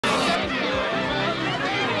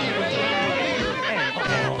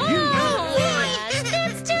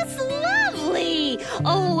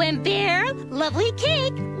and Bear, lovely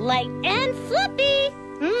cake, light and fluffy.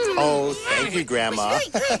 Oh, thank you, Grandma.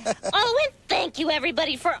 Oh, and thank you,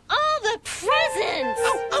 everybody, for all the presents.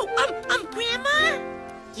 Grandma?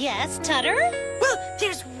 Yes, Tutter? Well,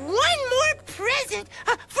 there's one more present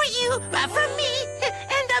for you, from me.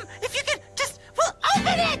 And, if you could just,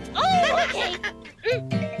 open it. Oh, okay.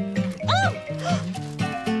 Oh,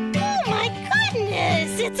 my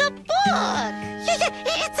goodness, it's a book. Yeah,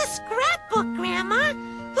 it's a scrapbook, Grandma.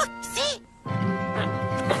 Look, see?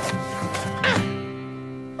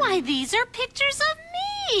 Why, these are pictures of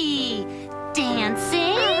me.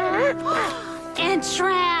 Dancing and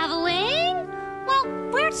traveling. Well,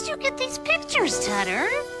 where did you get these pictures, Tutter?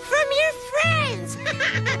 From your friends.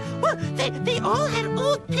 Well, they all had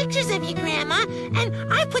old pictures of you, Grandma, and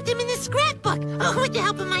I put them in the scrapbook with the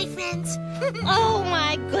help of my friends. Oh,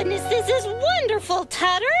 my goodness, this is wonderful,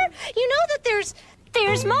 Tutter. You know that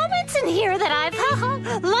there's moments in here that I've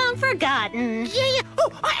long forgotten. Yeah. Oh,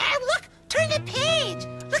 look, turn the page.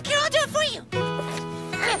 Look here, I'll do it for you.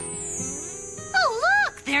 Oh,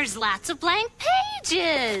 look, there's lots of blank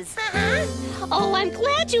pages. Oh, I'm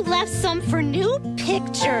glad you left some for new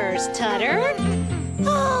pictures, Tutter.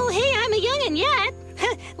 Oh, hey, I'm a youngin' yet.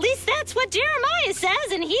 At least that's what Jeremiah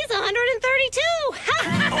says, and he's 132.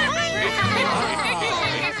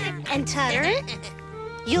 And Tutter,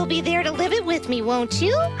 you'll be there to live it with me, won't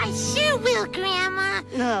you? I sure will, Grandma.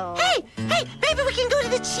 No. Hey, maybe we can go to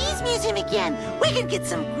the Cheese Museum again. We can get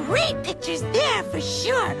some great pictures there for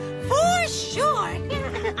sure. For sure.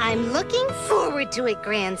 I'm looking forward to it,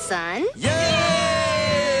 grandson. Yay!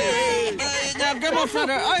 Now, Grandma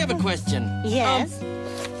Flutter, I have a question. Yes?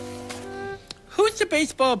 Who's the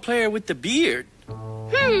baseball player with the beard?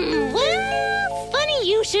 Well, funny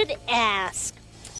you should ask.